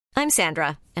I'm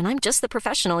Sandra, and I'm just the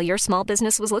professional your small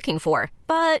business was looking for.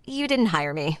 But you didn't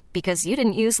hire me because you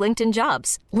didn't use LinkedIn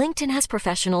Jobs. LinkedIn has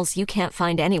professionals you can't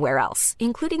find anywhere else,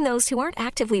 including those who aren't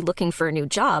actively looking for a new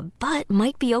job, but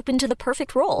might be open to the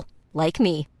perfect role, like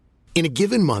me. In a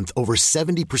given month, over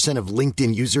 70% of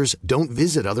LinkedIn users don't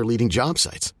visit other leading job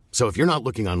sites. So if you're not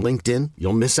looking on LinkedIn,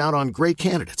 you'll miss out on great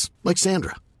candidates like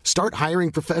Sandra. Start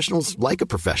hiring professionals like a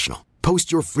professional.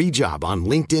 Post your free job on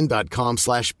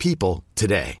linkedin.com/people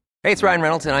today. Hey, it's Ryan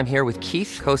Reynolds, and I'm here with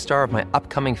Keith, co-star of my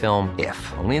upcoming film, If,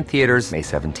 only in theaters May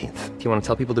 17th. Do you want to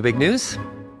tell people the big news?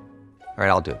 All right,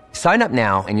 I'll do it. Sign up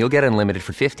now and you'll get unlimited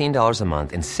for $15 a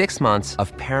month and 6 months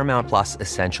of Paramount Plus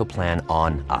Essential Plan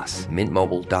on us.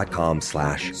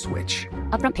 MintMobile.com/switch.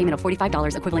 Upfront payment of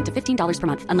 $45 equivalent to $15 per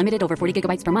month. Unlimited over 40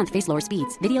 gigabytes per month. Face lower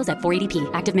speeds. Videos at 480p.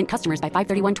 Active Mint customers by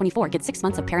 531.24 get 6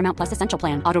 months of Paramount Plus Essential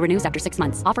Plan. Auto renews after 6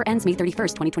 months. Offer ends May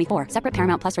 31st, 2024. Separate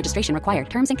Paramount Plus registration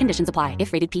required. Terms and conditions apply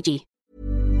if rated PG.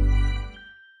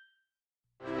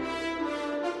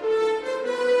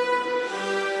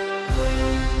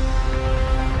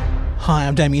 Hi,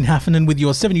 I'm Damien Heffernan with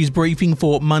your 7 News briefing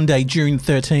for Monday, June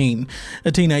 13.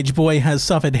 A teenage boy has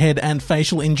suffered head and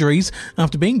facial injuries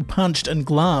after being punched and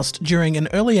glassed during an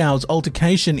early hours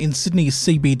altercation in Sydney's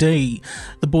CBD.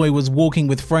 The boy was walking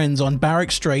with friends on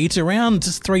Barrack Street around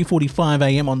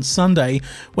 3:45am on Sunday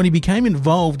when he became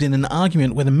involved in an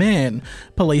argument with a man.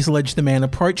 Police allege the man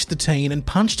approached the teen and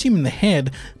punched him in the head,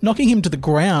 knocking him to the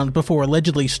ground before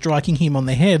allegedly striking him on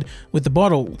the head with the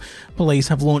bottle. Police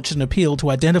have launched an appeal to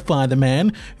identify the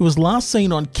man, who was last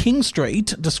seen on King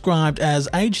Street, described as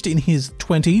aged in his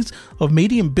 20s, of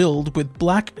medium build with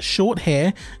black short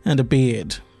hair and a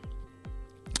beard.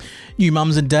 New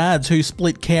mums and dads who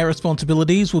split care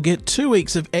responsibilities will get 2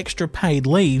 weeks of extra paid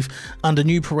leave under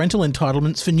new parental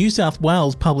entitlements for New South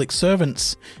Wales public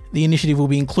servants. The initiative will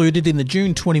be included in the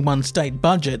June 21 state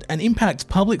budget and impacts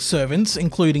public servants,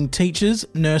 including teachers,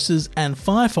 nurses and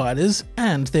firefighters,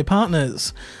 and their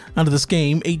partners. Under the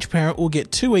scheme, each parent will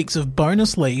get 2 weeks of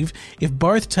bonus leave if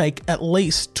both take at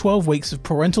least 12 weeks of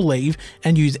parental leave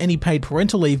and use any paid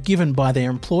parental leave given by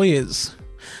their employers.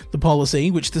 The policy,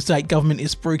 which the state government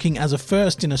is spruiking as a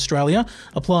first in Australia,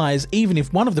 applies even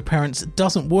if one of the parents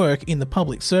doesn't work in the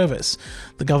public service.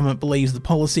 The government believes the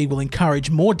policy will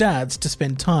encourage more dads to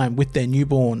spend time with their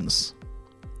newborns.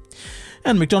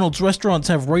 And McDonald's restaurants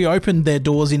have reopened their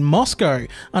doors in Moscow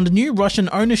under new Russian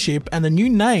ownership and a new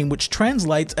name which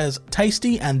translates as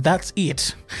Tasty and That's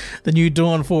It. The new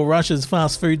dawn for Russia's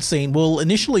fast food scene will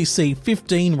initially see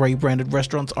 15 rebranded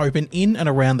restaurants open in and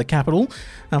around the capital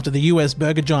after the US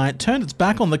burger giant turned its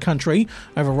back on the country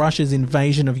over Russia's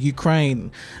invasion of Ukraine.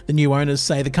 The new owners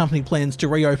say the company plans to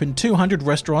reopen 200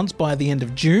 restaurants by the end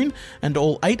of June and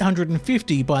all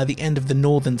 850 by the end of the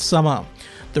northern summer.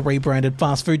 The rebranded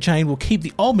fast food chain will keep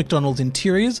the old McDonald's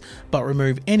interiors, but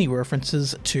remove any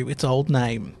references to its old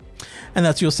name. And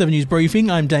that's your 7 News briefing.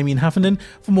 I'm Damien Heffernan.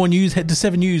 For more news, head to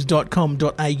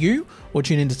 7news.com.au or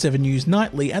tune into 7 News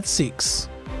nightly at 6.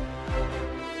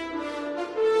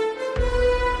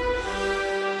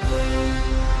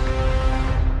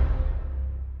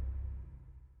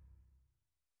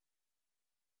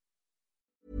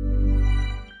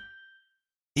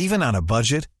 Even on a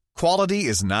budget, quality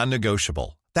is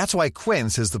non-negotiable. That's why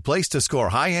Quince is the place to score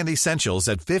high-end essentials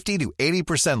at 50 to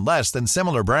 80% less than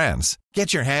similar brands.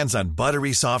 Get your hands on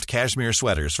buttery soft cashmere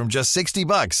sweaters from just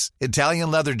 $60, Italian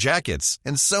leather jackets,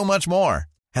 and so much more.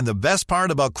 And the best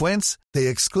part about Quince, they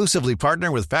exclusively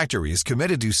partner with factories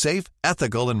committed to safe,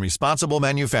 ethical, and responsible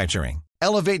manufacturing.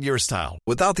 Elevate your style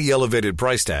without the elevated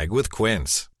price tag with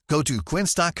Quince. Go to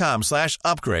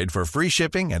quince.com/upgrade for free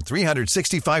shipping and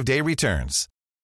 365-day returns.